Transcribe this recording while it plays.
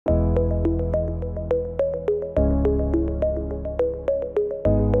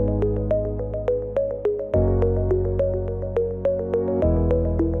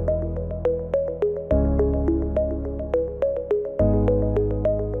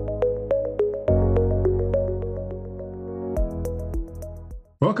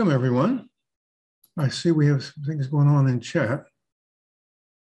Welcome, everyone. I see we have some things going on in chat.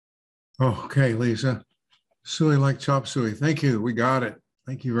 Okay, Lisa. Suey like chop suey. Thank you. We got it.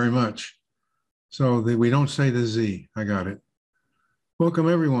 Thank you very much. So we don't say the Z. I got it. Welcome,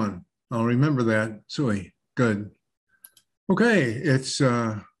 everyone. I'll remember that. Suey. Good. Okay, it's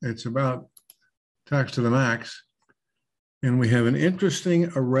about tax to the max. And we have an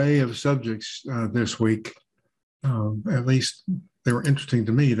interesting array of subjects this week. At least they were interesting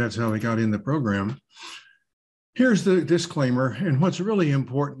to me. That's how they got in the program. Here's the disclaimer. And what's really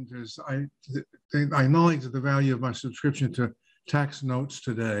important is I acknowledge the value of my subscription to Tax Notes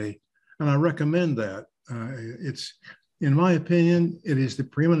Today. And I recommend that. It's, in my opinion, it is the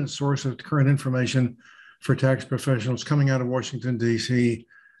preeminent source of current information for tax professionals coming out of Washington, D.C.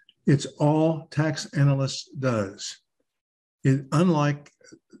 It's all tax analysts does. Unlike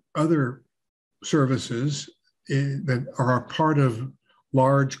other services that are a part of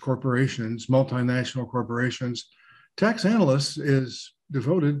large corporations, multinational corporations, tax analysts is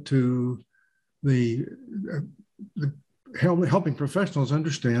devoted to the helping professionals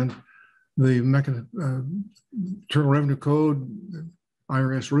understand the Internal Revenue Code,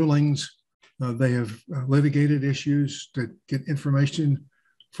 IRS rulings. They have litigated issues to get information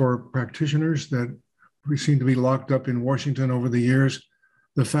for practitioners that we seem to be locked up in Washington over the years.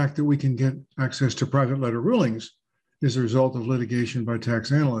 The fact that we can get access to private letter rulings is a result of litigation by tax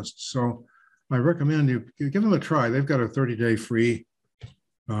analysts. So I recommend you give them a try. They've got a 30-day free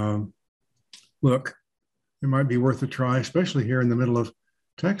look. It might be worth a try, especially here in the middle of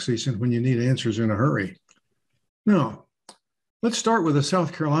tax season when you need answers in a hurry. Now, let's start with a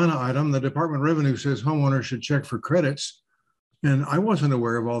South Carolina item. The Department of Revenue says homeowners should check for credits. And I wasn't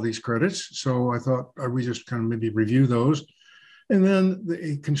aware of all these credits, so I thought we just kind of maybe review those. And then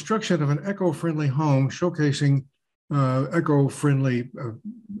the construction of an eco-friendly home showcasing eco-friendly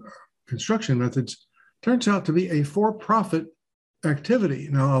construction methods turns out to be a for-profit activity.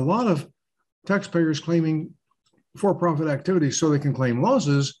 Now, a lot of taxpayers claiming for-profit activities so they can claim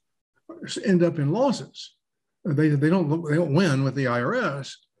losses end up in losses. They don't win with the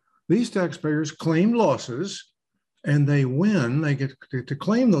IRS. These taxpayers claim losses and they win. They get to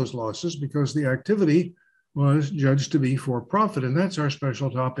claim those losses because the activity was judged to be for profit. And that's our special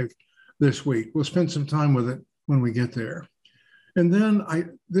topic this week. We'll spend some time with it when we get there. And then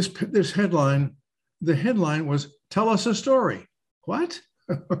this headline, the headline was, "Tell us a story." What?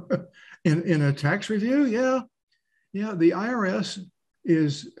 in a tax review? Yeah. The IRS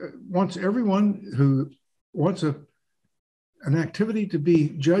wants everyone who wants an activity to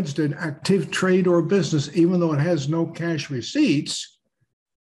be judged an active trade or business, even though it has no cash receipts,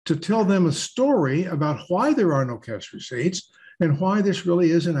 to tell them a story about why there are no cash receipts and why this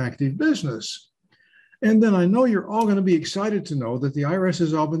really is an active business. And then I know you're all going to be excited to know that the IRS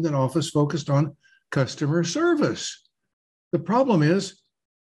has opened an office focused on customer service. The problem is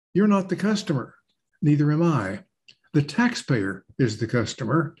you're not the customer. Neither am I. The taxpayer is the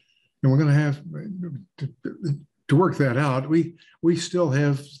customer. And we're going to have to work that out. We still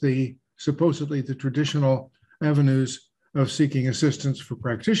have supposedly the traditional avenues of seeking assistance for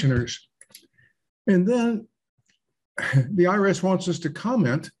practitioners. And then the IRS wants us to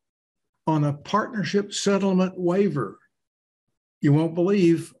comment on a partnership settlement waiver. You won't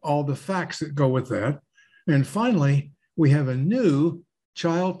believe all the facts that go with that. And finally, we have a new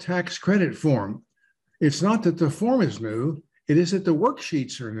child tax credit form. It's not that the form is new, it is that the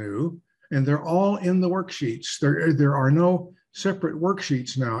worksheets are new, and they're all in the worksheets. There are no separate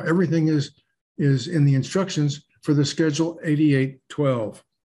worksheets now. Everything is in the instructions for the Schedule 8812.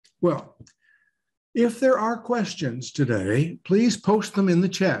 Well, if there are questions today, please post them in the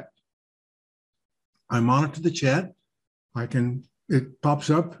chat. I monitor the chat. It pops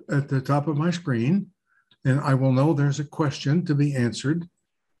up at the top of my screen, and I will know there's a question to be answered.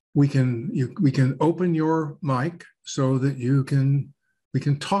 We can open your mic so that we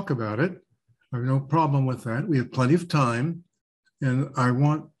can talk about it. I have no problem with that. We have plenty of time, and I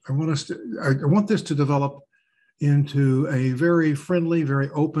want this to develop into a very friendly, very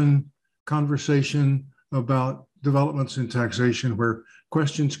open conversation about developments in taxation where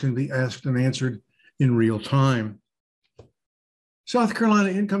questions can be asked and answered in real time. South Carolina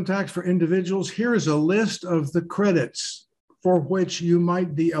income tax for individuals. Here is a list of the credits for which you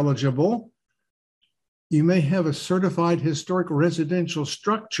might be eligible. You may have a certified historic residential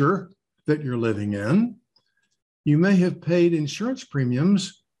structure that you're living in. You may have paid insurance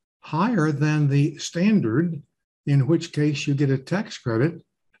premiums higher than the standard, in which case you get a tax credit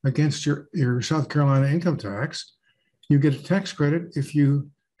against your South Carolina income tax. You get a tax credit if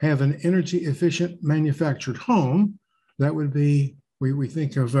you have an energy efficient manufactured home. That would be We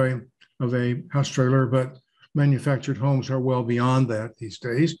think of a house trailer, but manufactured homes are well beyond that these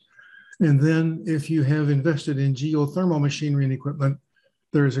days. And then if you have invested in geothermal machinery and equipment,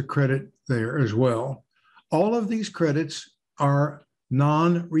 there is a credit there as well. All of these credits are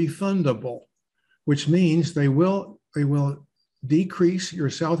non-refundable, which means they will decrease your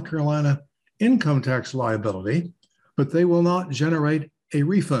South Carolina income tax liability, but they will not generate a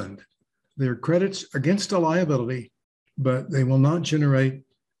refund. They're credits against a liability, but they will not generate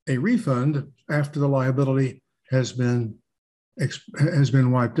a refund after the liability has been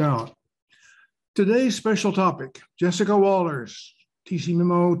wiped out. Today's special topic, Jessica Waller's TC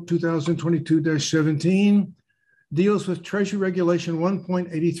Memo 2022-17 deals with Treasury Regulation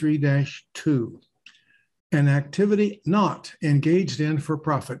 1.83-2, an activity not engaged in for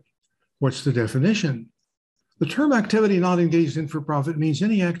profit. What's the definition? The term activity not engaged in for profit means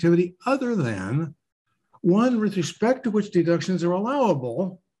any activity other than one with respect to which deductions are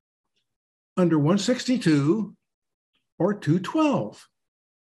allowable under 162 or 212.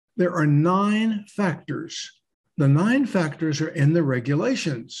 There are 9 factors. The 9 factors are in the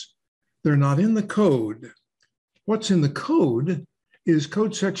regulations. They're not in the code. What's in the code is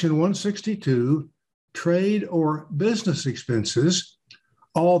Code Section 162, trade or business expenses,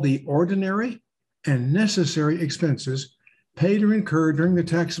 all the ordinary and necessary expenses paid or incurred during the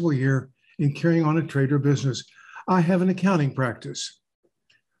taxable year in carrying on a trade or business. I have an accounting practice.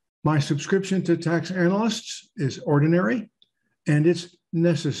 My subscription to tax analysts is ordinary and it's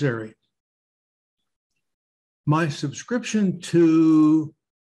necessary. My subscription to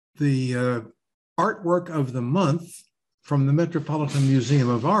the artwork of the month from the Metropolitan Museum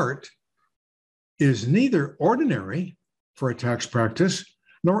of Art is neither ordinary for a tax practice,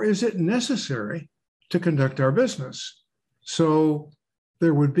 nor is it necessary to conduct our business. So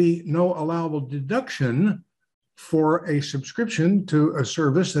there would be no allowable deduction for a subscription to a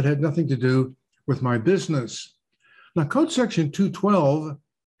service that had nothing to do with my business. Now, Code Section 212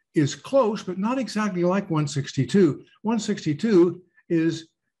 is close, but not exactly like 162. 162 is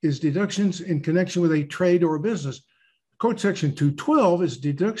deductions in connection with a trade or a business. Code Section 212 is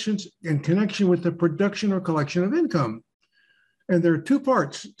deductions in connection with the production or collection of income. And there are 2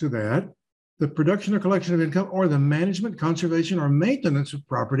 parts to that: the production or collection of income, or the management, conservation, or maintenance of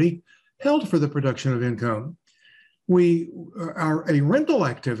property held for the production of income. A rental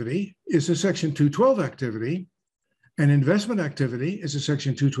activity is a Section 212 activity. An investment activity is a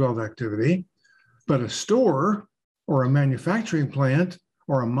Section 212 activity, but a store or a manufacturing plant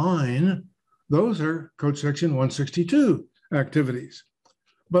or a mine, those are Code Section 162 activities.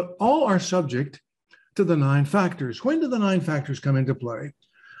 But all are subject to the 9 factors. When do the 9 factors come into play?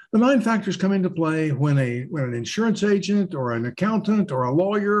 The 9 factors come into play when an insurance agent or an accountant or a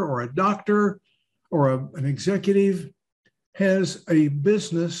lawyer or a doctor or an executive has a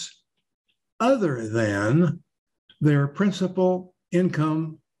business other than their principal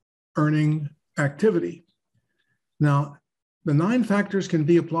income earning activity. Now, the 9 factors can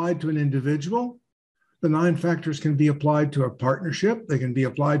be applied to an individual. The 9 factors can be applied to a partnership. They can be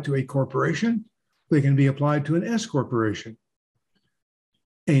applied to a corporation. They can be applied to an S corporation.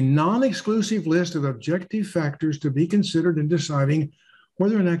 A non-exclusive list of objective factors to be considered in deciding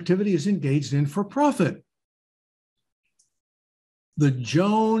whether an activity is engaged in for profit. The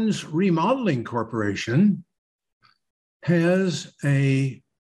Jones Remodeling Corporation has a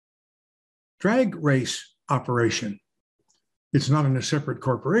drag race operation. It's not in a separate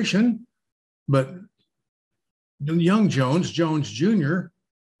corporation, but young Jones Jr.,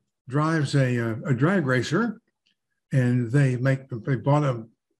 drives a drag racer, and they bought a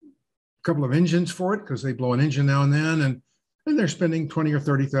couple of engines for it because they blow an engine now and then, and they're spending $20,000 or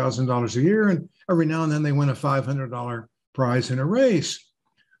 $30,000 a year, and every now and then they win a $500 prize in a race.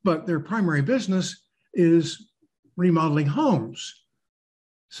 But their primary business is remodeling homes.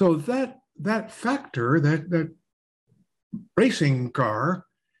 So that factor, that racing car,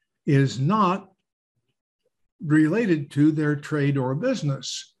 is not related to their trade or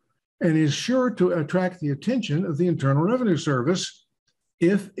business, and is sure to attract the attention of the Internal Revenue Service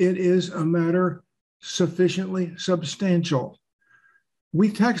if it is a matter sufficiently substantial.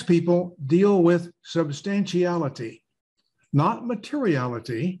 We tax people deal with substantiality, not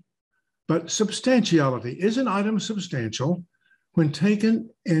materiality, but substantiality. Is an item substantial when taken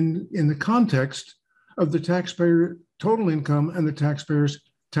in the context of the taxpayer total income and the taxpayer's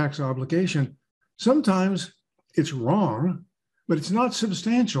tax obligation? Sometimes it's wrong, but it's not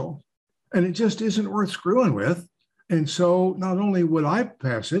substantial, and it just isn't worth screwing with. And so not only would I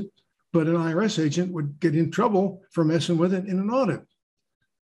pass it, but an IRS agent would get in trouble for messing with it in an audit.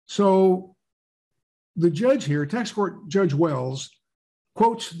 So the judge here, Tax Court Judge Wells,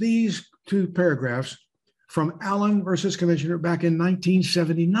 quotes these two paragraphs from Allen versus Commissioner back in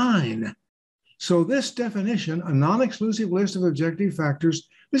 1979. So this definition, a non-exclusive list of objective factors,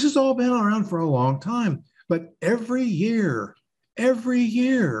 this has all been around for a long time. But every year,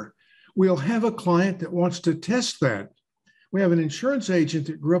 we'll have a client that wants to test that. We have an insurance agent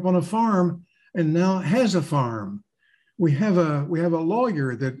that grew up on a farm and now has a farm. We have a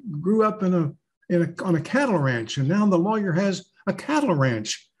lawyer that grew up on a cattle ranch, and now the lawyer has a cattle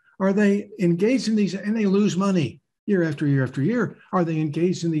ranch. Are they engaged in these, and they lose money year after year after year? Are they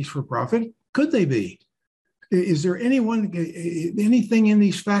engaged in these for profit? Could they be? Is there anything in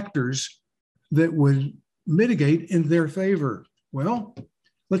these factors that would mitigate in their favor? Well,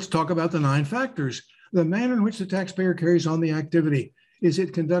 let's talk about the 9 factors. The manner in which the taxpayer carries on the activity. Is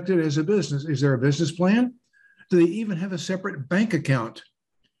it conducted as a business? Is there a business plan? Do they even have a separate bank account?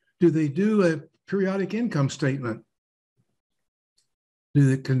 Do they do a periodic income statement?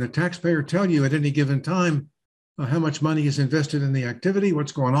 Can the taxpayer tell you at any given time how much money is invested in the activity,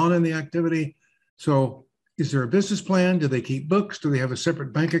 what's going on in the activity? So is there a business plan? Do they keep books? Do they have a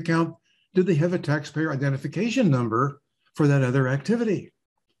separate bank account? Do they have a taxpayer identification number for that other activity?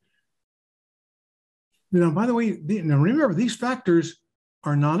 By the way, remember, these factors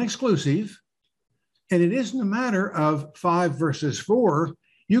are non-exclusive, and it isn't a matter of 5 versus 4.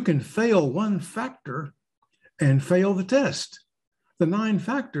 You can fail one factor and fail the test. The 9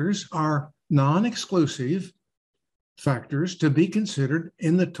 factors are non-exclusive factors to be considered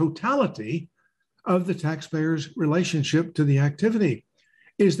in the totality of the taxpayer's relationship to the activity.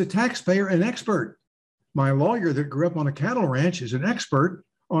 Is the taxpayer an expert? My lawyer that grew up on a cattle ranch is an expert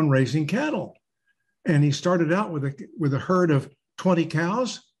on raising cattle. And he started out with a herd of 20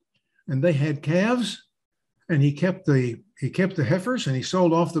 cows, and they had calves, and he kept the heifers, and he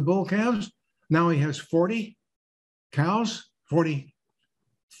sold off the bull calves. Now he has 40 cows, 40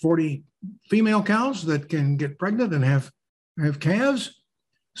 female cows that can get pregnant and have calves.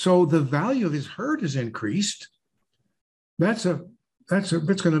 So the value of his herd is increased. It's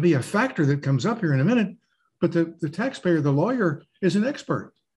going to be a factor that comes up here in a minute. But the taxpayer, the lawyer, is an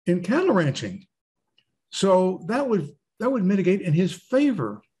expert in cattle ranching. So that would mitigate in his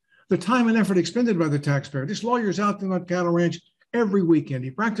favor the time and effort expended by the taxpayer. This lawyer's out there on cattle ranch every weekend.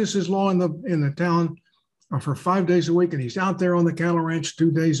 He practices law in the town for 5 days a week, and he's out there on the cattle ranch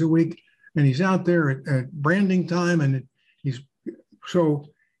 2 days a week, and he's out there at branding time, and so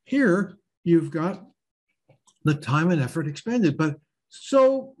here you've got the time and effort expended. But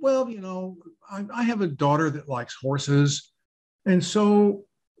so, well, I have a daughter that likes horses, and so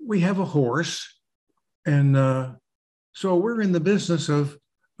we have a horse. And so we're in the business of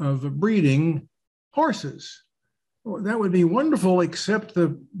breeding horses. Well, that would be wonderful, except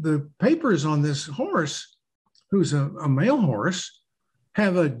the papers on this horse, who's a male horse,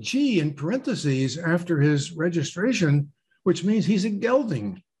 have a G in parentheses after his registration, which means he's a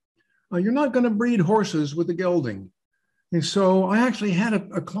gelding. You're not going to breed horses with a gelding. And so I actually had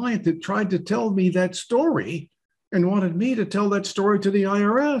a client that tried to tell me that story and wanted me to tell that story to the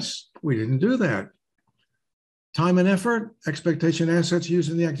IRS. We didn't do that. Time and effort, expectation assets used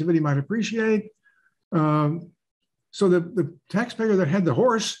in the activity might appreciate. So the taxpayer that had the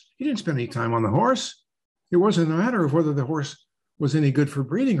horse, he didn't spend any time on the horse. It wasn't a matter of whether the horse was any good for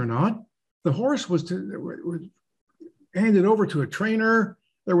breeding or not. The horse was handed over to a trainer.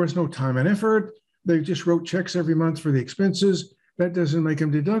 There was no time and effort. They just wrote checks every month for the expenses. That doesn't make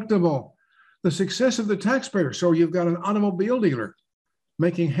them deductible. The success of the taxpayer. So you've got an automobile dealer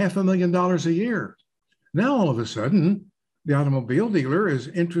making $500,000 a year. Now, all of a sudden, the automobile dealer is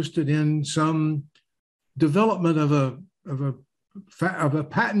interested in some development of a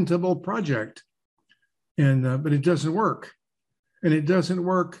patentable project, but it doesn't work, and it doesn't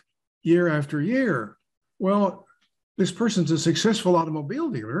work year after year. Well, this person's a successful automobile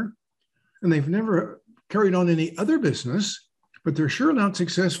dealer, and they've never carried on any other business, but they're sure not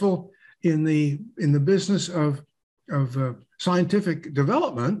successful in the business of scientific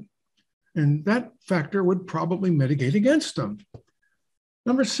development. And that factor would probably mitigate against them.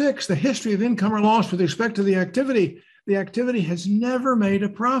 Number 6, the history of income or loss with respect to the activity. The activity has never made a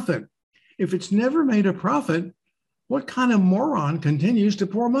profit. If it's never made a profit, what kind of moron continues to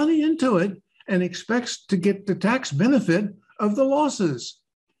pour money into it and expects to get the tax benefit of the losses?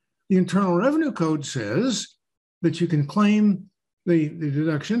 The Internal Revenue Code says that you can claim the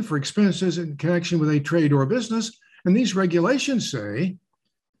deduction for expenses in connection with a trade or business. And these regulations say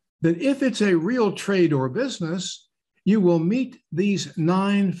that if it's a real trade or business, you will meet these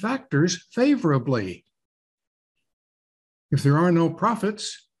 9 factors favorably. If there are no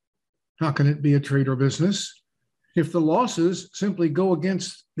profits, how can it be a trade or business? If the losses simply go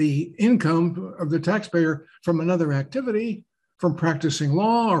against the income of the taxpayer from another activity, from practicing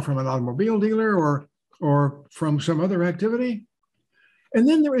law or from an automobile dealer or from some other activity. And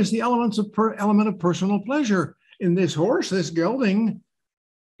then there is the element of personal pleasure. In this horse, this gelding,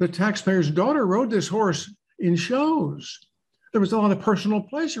 the taxpayer's daughter rode this horse in shows. There was a lot of personal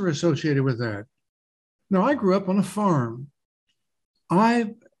pleasure associated with that. Now, I grew up on a farm.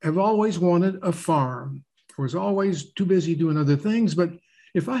 I have always wanted a farm. I was always too busy doing other things, but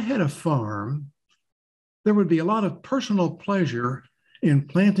if I had a farm, there would be a lot of personal pleasure in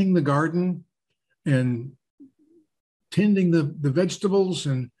planting the garden and tending the vegetables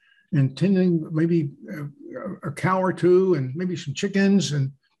and tending maybe a cow or two and maybe some chickens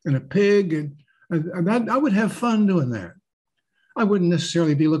and a pig. And I would have fun doing that. I wouldn't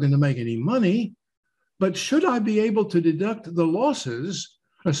necessarily be looking to make any money, but should I be able to deduct the losses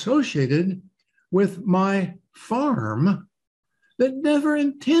associated with my farm that never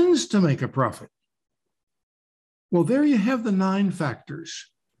intends to make a profit? Well, there you have the 9 factors.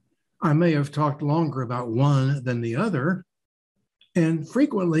 I may have talked longer about one than the other, and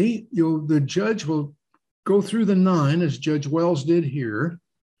frequently the judge will go through the 9 as Judge Wells did here,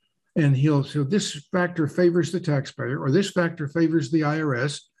 and he'll say this factor favors the taxpayer, or this factor favors the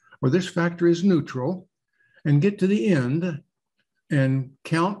IRS, or this factor is neutral, and get to the end and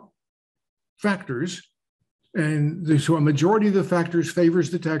count factors. And so a majority of the factors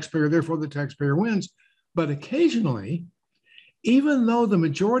favors the taxpayer, therefore the taxpayer wins. But occasionally, even though the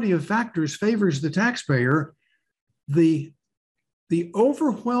majority of factors favors the taxpayer, the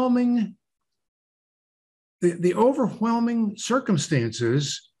overwhelming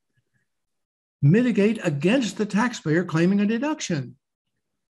circumstances mitigate against the taxpayer claiming a deduction.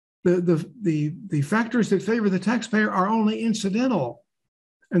 The factors that favor the taxpayer are only incidental,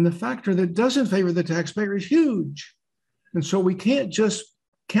 and the factor that doesn't favor the taxpayer is huge. And so we can't just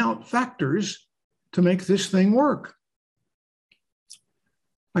count factors to make this thing work.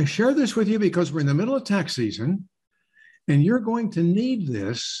 I share this with you because we're in the middle of tax season, and you're going to need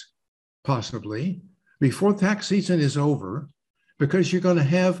this possibly before tax season is over, because you're going to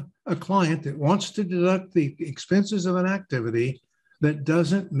have a client that wants to deduct the expenses of an activity that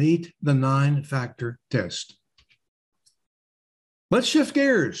doesn't meet the 9-factor test. Let's shift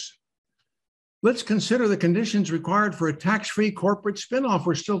gears. Let's consider the conditions required for a tax-free corporate spinoff.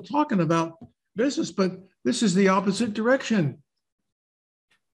 We're still talking about business, but this is the opposite direction.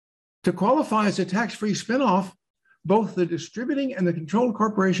 To qualify as a tax-free spinoff, both the distributing and the controlled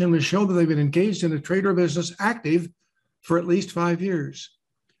corporation must show that they've been engaged in a trade or business active for at least 5 years.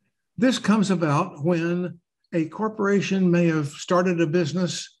 This comes about when a corporation may have started a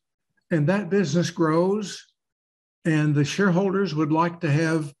business and that business grows, and the shareholders would like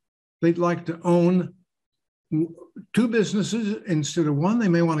to they'd like to own 2 businesses instead of one. They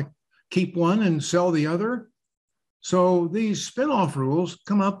may want to keep one and sell the other. So these spinoff rules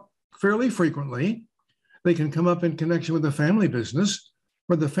come up fairly frequently. They can come up in connection with the family business,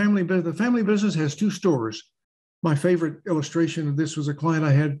 where the family business has 2 stores. My favorite illustration of this was a client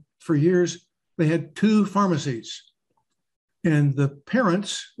I had for years. They had 2 pharmacies. And the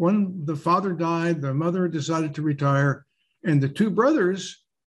parents, the father died, the mother decided to retire, and the 2 brothers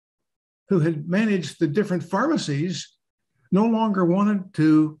who had managed the different pharmacies no longer wanted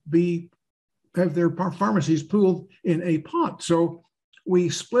to have their pharmacies pooled in a pot. So we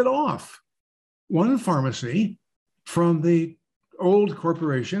split off one pharmacy from the old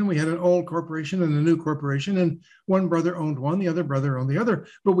corporation. We had an old corporation and a new corporation, and one brother owned one, the other brother owned the other.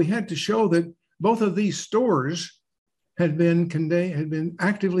 But we had to show that both of these stores had been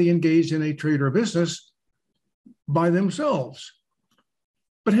actively engaged in a trade or business by themselves.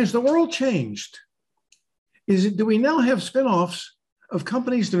 But has the world changed? Do we now have spinoffs of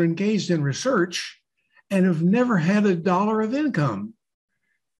companies that are engaged in research and have never had a dollar of income?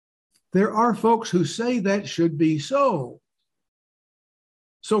 There are folks who say that should be so.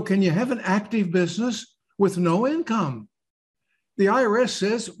 So can you have an active business with no income? The IRS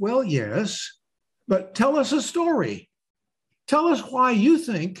says, well, yes, but tell us a story. Tell us why you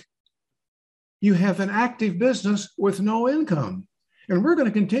think you have an active business with no income. And we're going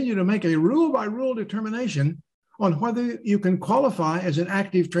to continue to make a rule-by-rule determination on whether you can qualify as an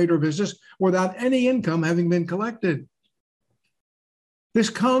active trade or business without any income having been collected. This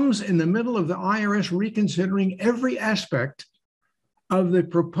comes in the middle of the IRS reconsidering every aspect of the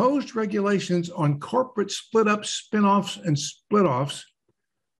proposed regulations on corporate split-ups, spin-offs, and split-offs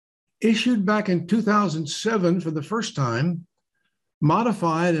issued back in 2007 for the first time,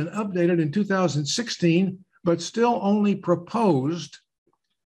 modified and updated in 2016, but still only proposed.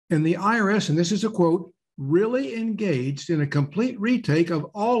 And the IRS, and this is a quote, really engaged in a complete retake of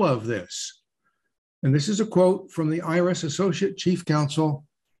all of this. And this is a quote from the IRS Associate Chief Counsel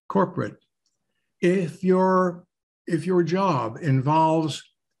Corporate. If your job involves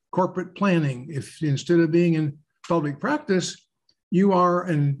corporate planning, if instead of being in public practice, you are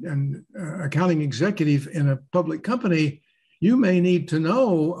an accounting executive in a public company, you may need to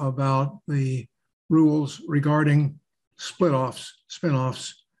know about the rules regarding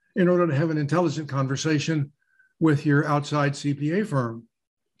spin-offs, in order to have an intelligent conversation with your outside CPA firm.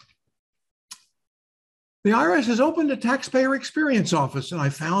 The IRS has opened a taxpayer experience office, and I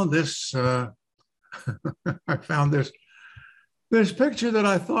found this. I found this picture that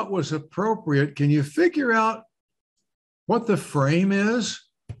I thought was appropriate. Can you figure out what the frame is?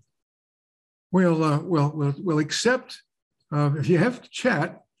 We'll accept. If you have to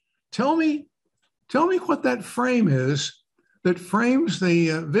chat, tell me what that frame is that frames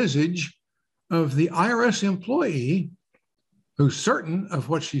the visage of the IRS employee who's certain of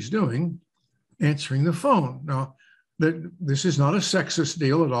what she's doing, answering the phone. Now, this is not a sexist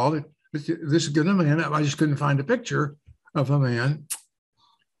deal at all. This is good a man. I just couldn't find a picture of a man.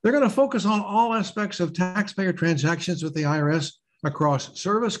 They're going to focus on all aspects of taxpayer transactions with the IRS across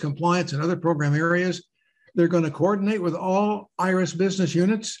service, compliance, and other program areas. They're going to coordinate with all IRS business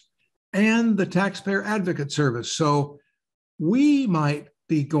units and the Taxpayer Advocate Service. So we might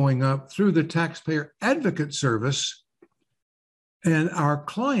be going up through the Taxpayer Advocate Service, and our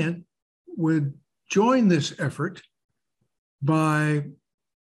client would join this effort by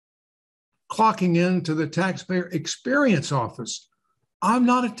clocking into the Taxpayer Experience Office. I'm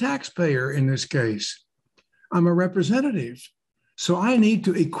not a taxpayer in this case. I'm a representative. So I need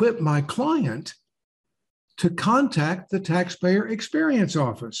to equip my client to contact the Taxpayer Experience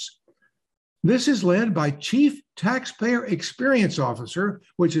Office. This is led by Chief Taxpayer Experience Officer,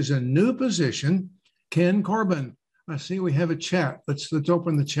 which is a new position, Ken Corbin. I see we have a chat. Let's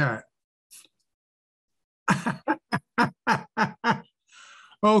open the chat.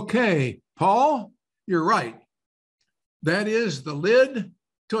 Okay, Paul, you're right. That is the lid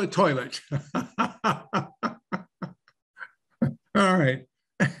to a toilet. All right.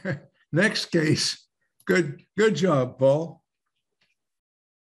 Next case. Good job, Paul.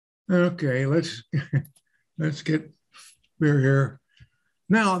 Okay, let's get clear here.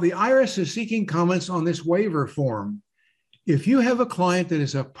 Now, the IRS is seeking comments on this waiver form. If you have a client that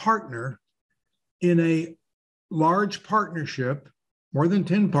is a partner in a large partnership, more than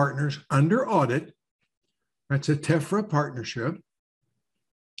 10 partners under audit, that's a TEFRA partnership,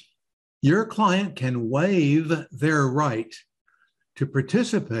 your client can waive their right to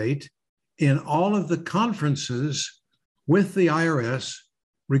participate in all of the conferences with the IRS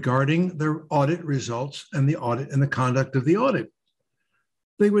regarding their audit results and the audit and the conduct of the audit.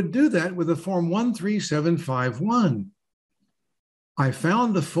 They would do that with a form 13751. I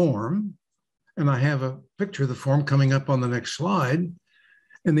found the form, and I have a picture of the form coming up on the next slide,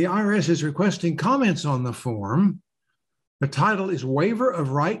 and the IRS is requesting comments on the form. The title is Waiver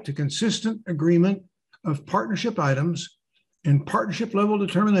of Right to Consistent Agreement of Partnership Items and Partnership Level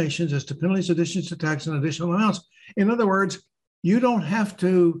Determinations as to Penalties, Additions to Tax, and Additional Amounts. In other words, you don't have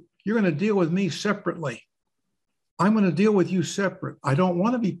to, you're going to deal with me separately. I'm going to deal with you separate. I don't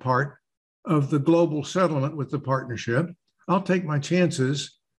want to be part of the global settlement with the partnership. I'll take my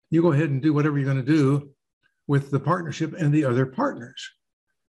chances. You go ahead and do whatever you're going to do with the partnership and the other partners.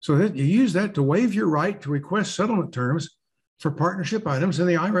 So that you use that to waive your right to request settlement terms for partnership items, and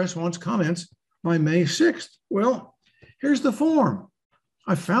the IRS wants comments by May 6th. Well, here's the form.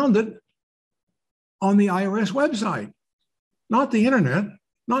 I found it on the IRS website, not the internet,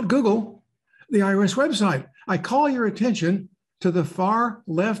 not Google, the IRS website. I call your attention to the far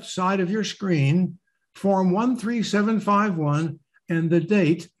left side of your screen, form 13751, and the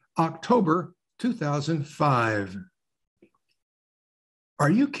date, October 2005. Are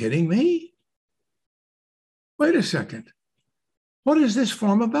you kidding me? Wait a second. What is this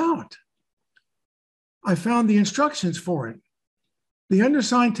form about? I found the instructions for it. The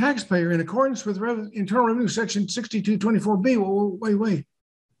undersigned taxpayer, in accordance with Internal Revenue Section 6224B, wait,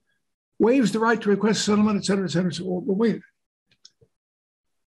 waives the right to request settlement, et cetera, et cetera. Wait.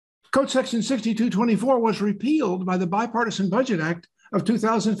 Code Section 6224 was repealed by the Bipartisan Budget Act of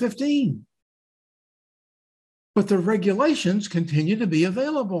 2015. But the regulations continue to be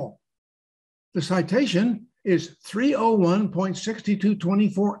available. The citation is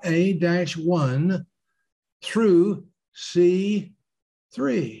 301.6224A-1 through C3.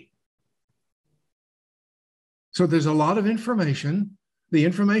 So there's a lot of information, the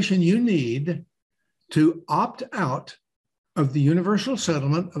information you need to opt out of the universal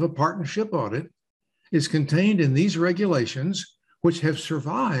settlement of a partnership audit is contained in these regulations, which have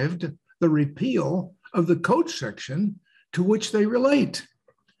survived the repeal of the code section to which they relate.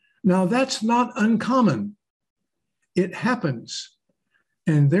 Now, that's not uncommon. It happens.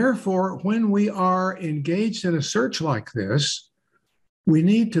 And therefore, when we are engaged in a search like this, we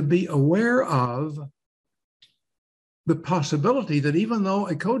need to be aware of the possibility that even though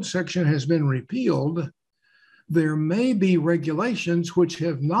a code section has been repealed, there may be regulations which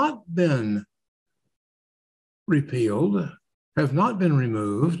have not been repealed, have not been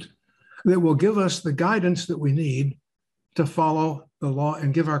removed, that will give us the guidance that we need to follow the law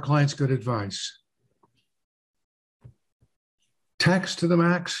and give our clients good advice. Tax to the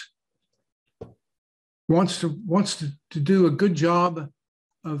Max wants to do a good job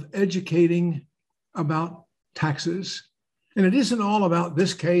of educating about taxes. And it isn't all about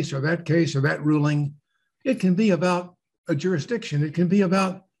this case or that ruling. It can be about a jurisdiction. It can be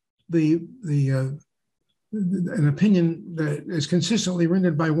about an opinion that is consistently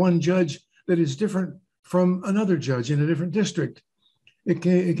rendered by one judge that is different from another judge in a different district. It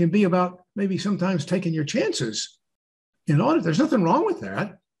can be about maybe sometimes taking your chances in audit. There's nothing wrong with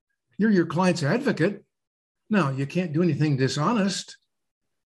that. You're your client's advocate. Now, you can't do anything dishonest.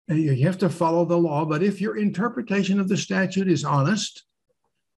 You have to follow the law, but if your interpretation of the statute is honest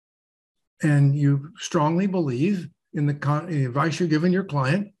and you strongly believe in the advice you're giving your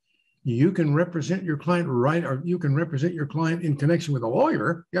client, you can represent your client right, or you can represent your client in connection with a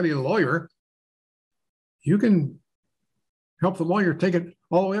lawyer. You got to get a lawyer. You can help the lawyer take it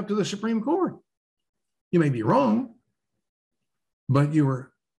all the way up to the Supreme Court. You may be wrong, but you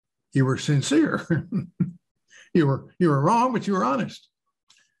were sincere. you were wrong, but you were honest.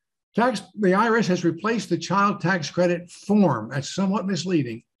 The IRS has replaced the child tax credit form. That's somewhat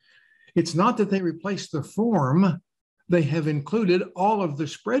misleading. It's not that they replaced the form. They have included all of the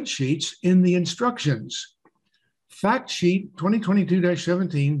spreadsheets in the instructions. Fact sheet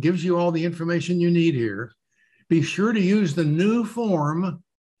 2022-17 gives you all the information you need here. Be sure to use the new form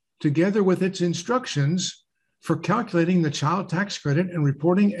together with its instructions for calculating the child tax credit and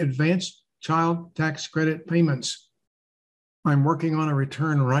reporting advanced child tax credit payments. I'm working on a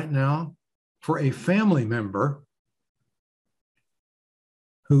return right now for a family member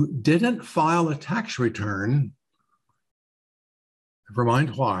who didn't file a tax return, never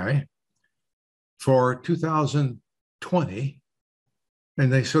mind why, for 2020.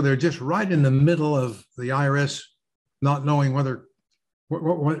 And so they're just right in the middle of the IRS not knowing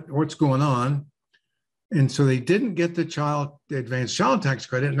what's going on. And so they didn't get the advanced child tax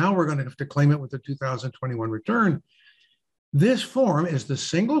credit. Now we're going to have to claim it with the 2021 return. This form is the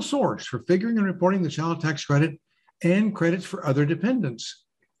single source for figuring and reporting the child tax credit and credits for other dependents.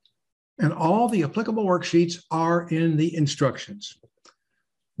 And all the applicable worksheets are in the instructions.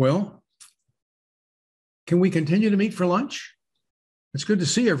 Well, can we continue to meet for lunch? It's good to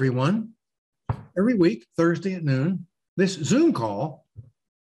see everyone. Every week, Thursday at noon, this Zoom call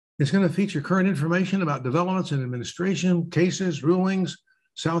is going to feature current information about developments in administration, cases, rulings,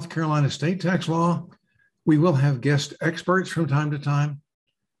 South Carolina state tax law. We will have guest experts from time to time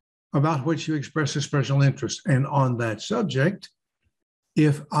about which you express a special interest. And on that subject,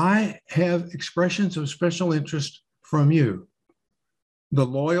 if I have expressions of special interest from you, the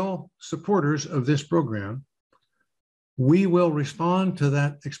loyal supporters of this program, we will respond to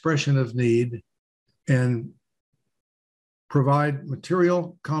that expression of need and provide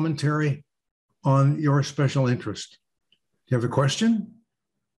material commentary on your special interest. Do you have a question?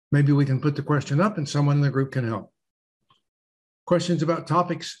 Maybe we can put the question up and someone in the group can help. Questions about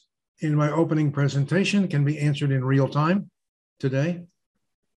topics in my opening presentation can be answered in real time today.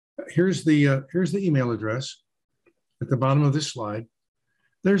 Here's the email address at the bottom of this slide.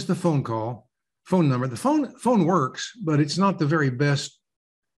 There's the phone number. The phone works, but it's not the very best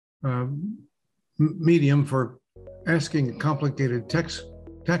medium for asking a complicated tax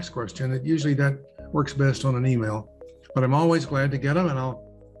question. Usually that works best on an email, but I'm always glad to get them, and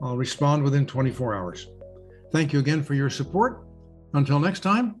I'll respond within 24 hours. Thank you again for your support. Until next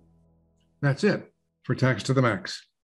time, that's it for Tax to the Max.